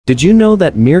Did you know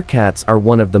that meerkats are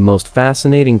one of the most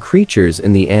fascinating creatures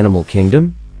in the animal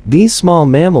kingdom? These small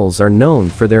mammals are known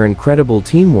for their incredible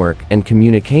teamwork and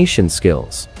communication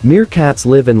skills. Meerkats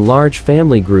live in large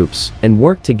family groups and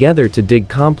work together to dig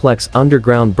complex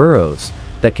underground burrows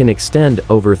that can extend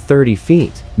over 30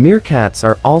 feet. Meerkats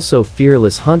are also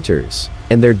fearless hunters,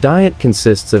 and their diet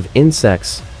consists of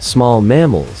insects, small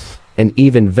mammals, and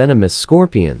even venomous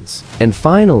scorpions. And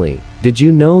finally, did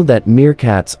you know that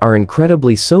meerkats are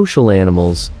incredibly social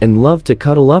animals and love to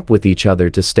cuddle up with each other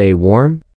to stay warm?